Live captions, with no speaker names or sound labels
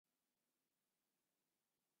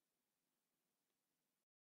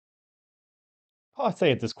Part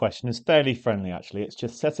A of this question is fairly friendly, actually. It's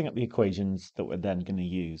just setting up the equations that we're then going to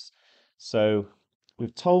use. So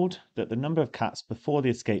we've told that the number of cats before the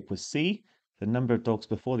escape was C, the number of dogs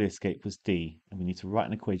before the escape was D, and we need to write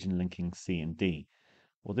an equation linking C and D.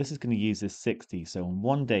 Well, this is going to use this 60. So on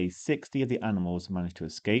one day, 60 of the animals managed to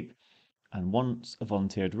escape, and once a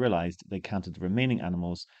volunteer had realized, they counted the remaining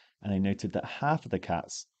animals, and they noted that half of the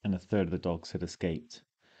cats and a third of the dogs had escaped.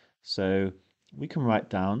 So we can write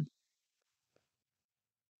down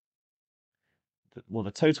well,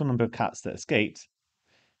 the total number of cats that escaped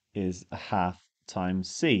is a half times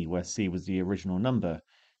C, where C was the original number.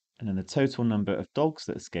 And then the total number of dogs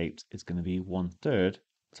that escaped is going to be 1/3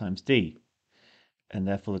 times D. And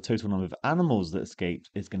therefore, the total number of animals that escaped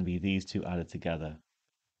is going to be these two added together.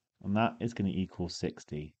 And that is going to equal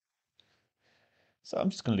 60. So I'm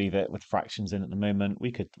just going to leave it with fractions in at the moment.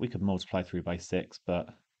 We could multiply through by 6, but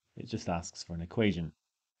it just asks for an equation.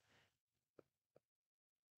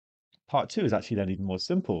 Part 2 is actually then even more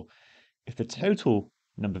simple. If the total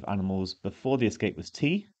number of animals before the escape was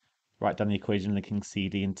T, write down the equation linking C,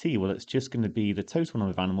 D, and T. Well, it's just going to be the total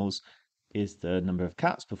number of animals is the number of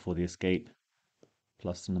cats before the escape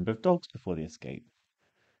plus the number of dogs before the escape.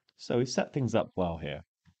 So we set things up well here.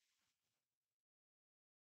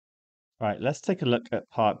 Right, let's take a look at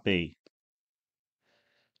part B.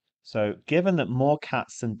 So given that more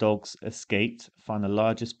cats than dogs escaped, find the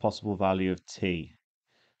largest possible value of T.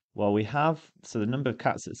 Well, so the number of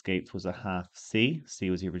cats that escaped was a half C. C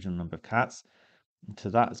was the original number of cats. So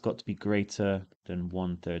that's got to be greater than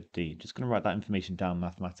 1/3 D. Just going to write that information down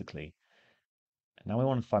mathematically. Now we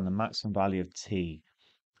want to find the maximum value of T.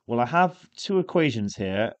 Well, I have two equations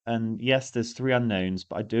here, and yes, there's three unknowns,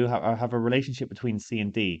 but I have a relationship between C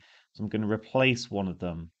and D. So I'm going to replace one of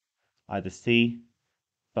them, either C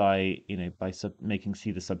by making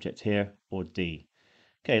C the subject here, or D.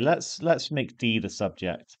 Okay, let's make D the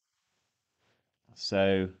subject.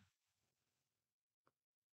 So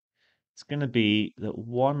it's going to be that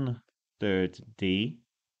 1/3 D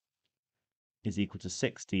is equal to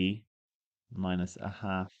 60 minus a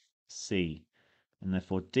half C. And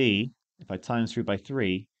therefore D, if I times through by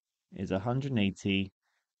 3, is 180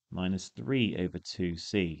 minus 3 over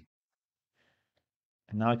 2C.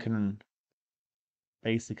 And now I can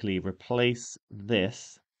basically replace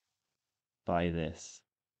this by this,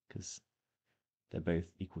 because they're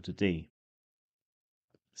both equal to D.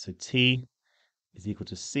 So T is equal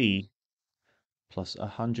to C plus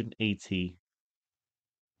 180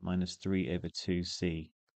 minus 3 over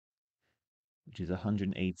 2C, which is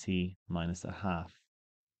 180 minus a half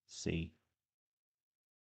C.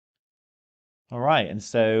 All right, and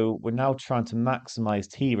so we're now trying to maximize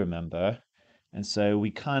T, remember? And so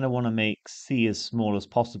we kind of want to make C as small as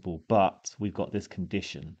possible, but we've got this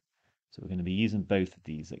condition. So we're going to be using both of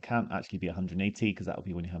these. It can't actually be 180 because that will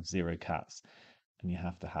be when you have 0 cats. And you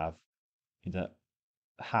have to have that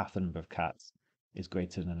half the number of cats is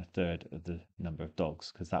greater than a third of the number of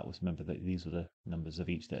dogs, because that was, remember, that these were the numbers of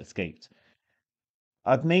each that escaped.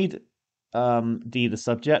 I've made D the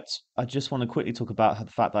subject. I just want to quickly talk about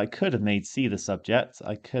the fact that I could have made C the subject.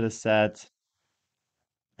 I could have said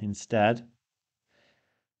instead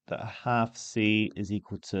that a half C is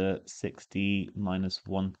equal to 60 minus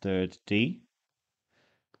 1/3 D.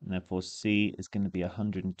 And therefore C is going to be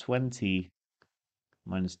 120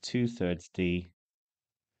 minus 2/3 D.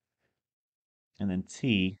 And then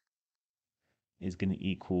T is going to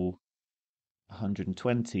equal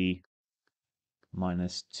 120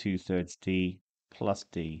 minus 2/3 D plus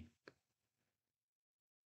D,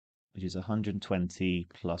 which is 120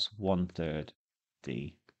 plus 1/3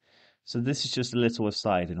 D. So this is just a little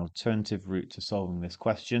aside, an alternative route to solving this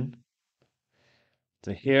question.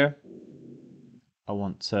 So here, I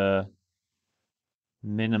want to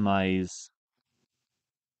minimize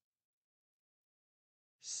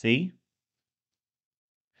C.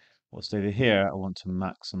 Whilst over here, I want to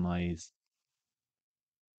maximize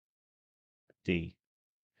D.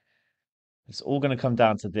 It's all going to come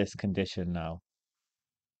down to this condition now.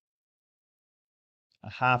 A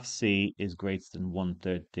half C is greater than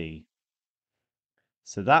 1/3 D.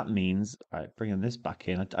 So that means, all right, bringing this back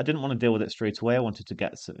in, I didn't want to deal with it straight away. I wanted to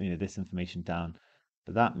get this information down.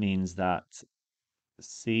 But that means that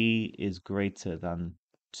C is greater than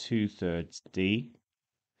 2/3 D,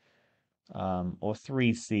 or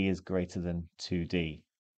 3C is greater than 2D.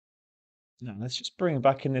 Now let's just bring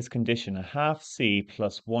back in this condition. A half C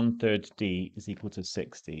plus 1/3 D is equal to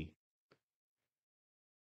 60.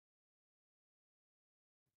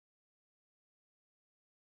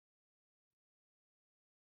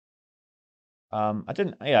 I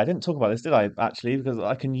didn't talk about this, did I, actually? Because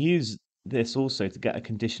I can use this also to get a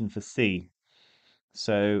condition for C.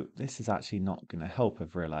 So this is actually not going to help,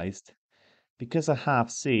 I've realized. Because a half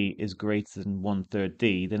C is greater than 1/3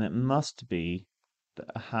 D, then it must be that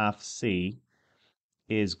a half C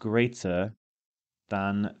is greater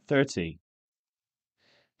than 30.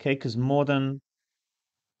 Okay, because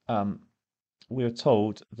um, we are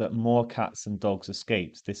told that more cats than dogs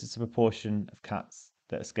escaped. This is the proportion of cats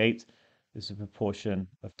that escaped. This is the proportion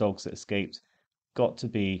of dogs that escaped. Got to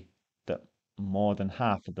be that more than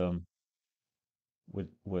half of them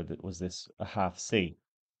was this a half C.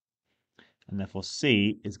 And therefore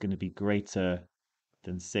C is going to be greater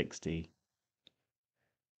than 60.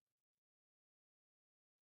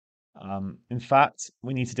 In fact,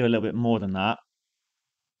 we need to do a little bit more than that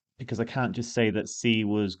because I can't just say that C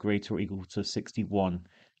was greater or equal to 61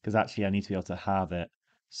 because actually I need to be able to have it.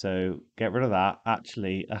 So get rid of that.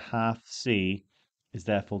 Actually, a half C is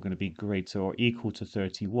therefore going to be greater or equal to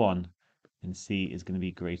 31 and C is going to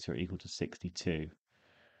be greater or equal to 62.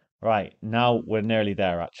 Right, now we're nearly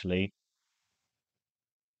there actually.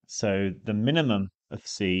 So the minimum of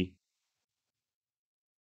C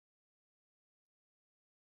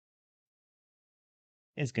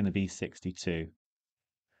is going to be 62.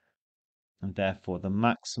 And therefore the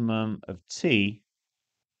maximum of T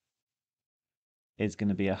is going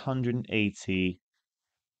to be 180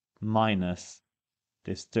 minus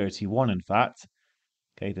this 31, in fact,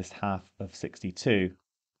 okay, this half of 62,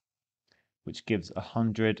 which gives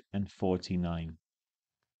 149.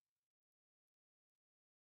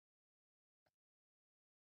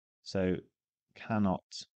 So cannot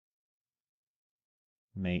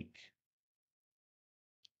make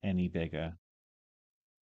any bigger.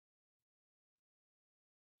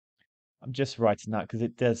 I'm just writing that because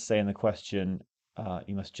it does say in the question,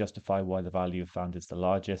 you must justify why the value found is the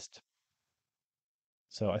largest.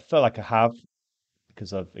 So I feel like I have,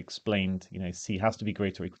 because I've explained, C has to be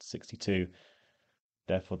greater or equal to 62.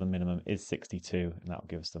 Therefore, the minimum is 62, and that will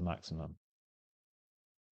give us the maximum.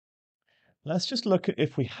 Let's just look at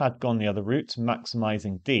if we had gone the other route,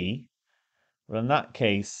 maximizing D. Well, in that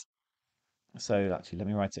case, so actually, let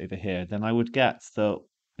me write it over here. Then I would get that,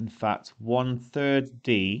 in fact, 1/3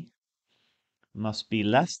 D must be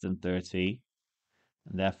less than 30,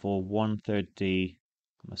 and therefore 1/3 D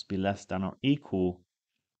must be less than or equal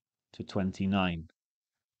to 29.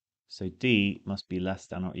 So D must be less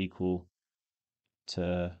than or equal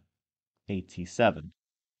to 87.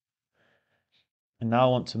 And now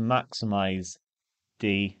I want to maximize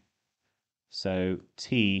D. So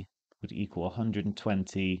T would equal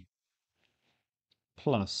 120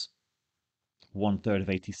 plus 1/3 of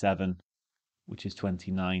 87, which is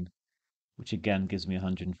 29, which again gives me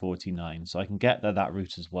 149. So I can get that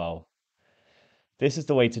route as well. This is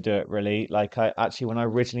the way to do it, really. Like I actually, when I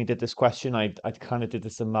originally did this question, I kind of did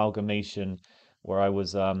this amalgamation where I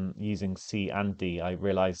was using C and D. I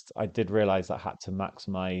did realize I had to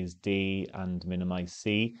maximize D and minimize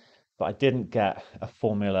C, but I didn't get a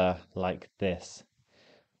formula like this.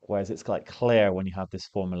 Whereas it's like clear when you have this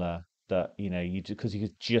formula that you because you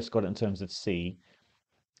just got it in terms of C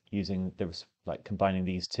using like combining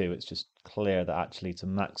these two, it's just clear that actually to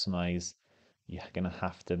maximize, you're going to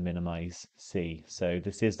have to minimize C. So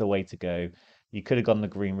this is the way to go. You could have gone the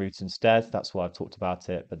green route instead. That's why I've talked about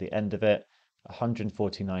it. But the end of it,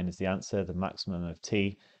 149 is the answer, the maximum of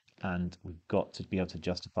T, and we've got to be able to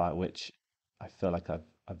justify it, which I feel like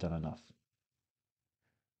I've done enough.